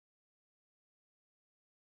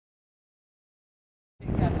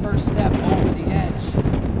first step over the edge.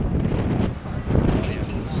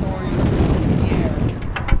 18 stories in the air.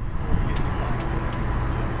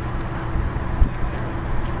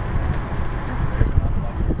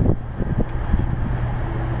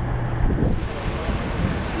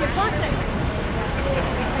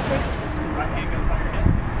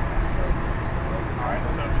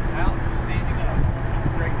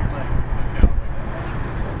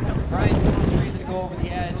 Brian says his reason to go over the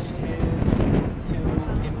edge is to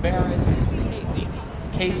embarrass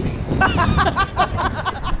Casey.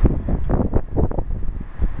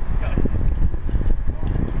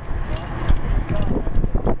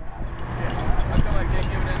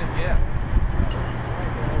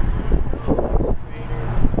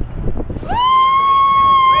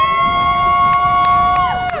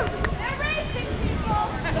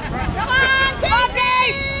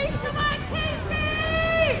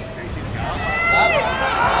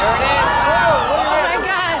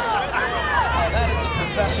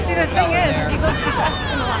 See, the thing is, if he goes too fast, he's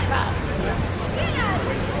gonna lock up.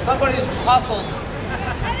 Somebody's hustled.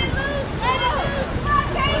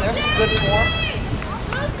 There's some good form.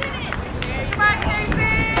 Come on,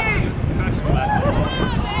 Casey!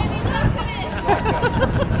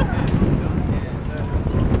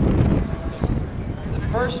 The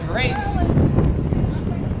first race.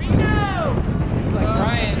 Looks like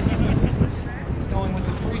Brian is going with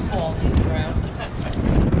the free fall to the ground.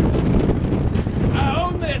 I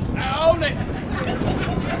own it! He's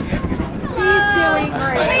doing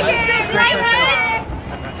great.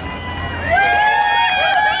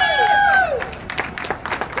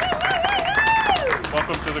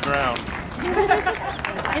 Welcome to the ground.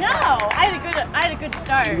 I know. I had a good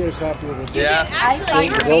start. You get a copy of it. Yeah. Actually,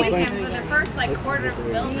 you were Well, beating thank him for the first quarter of the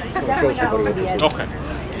build. Definitely got over the edge. Okay.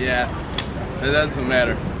 Yeah, it doesn't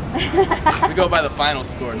matter. We go by the final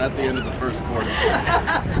score, not the end of the first quarter.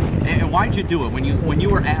 And why did you do it? When you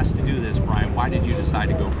were asked to do this, Brian, why did you decide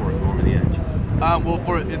to go for it, go over the edge? Well,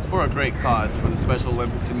 it's for a great cause, for the Special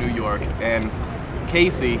Olympics in New York, and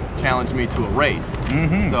Casey challenged me to a race.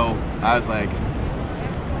 So I was like,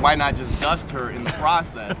 why not just dust her in the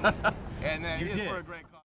process? And then it's for a great cause.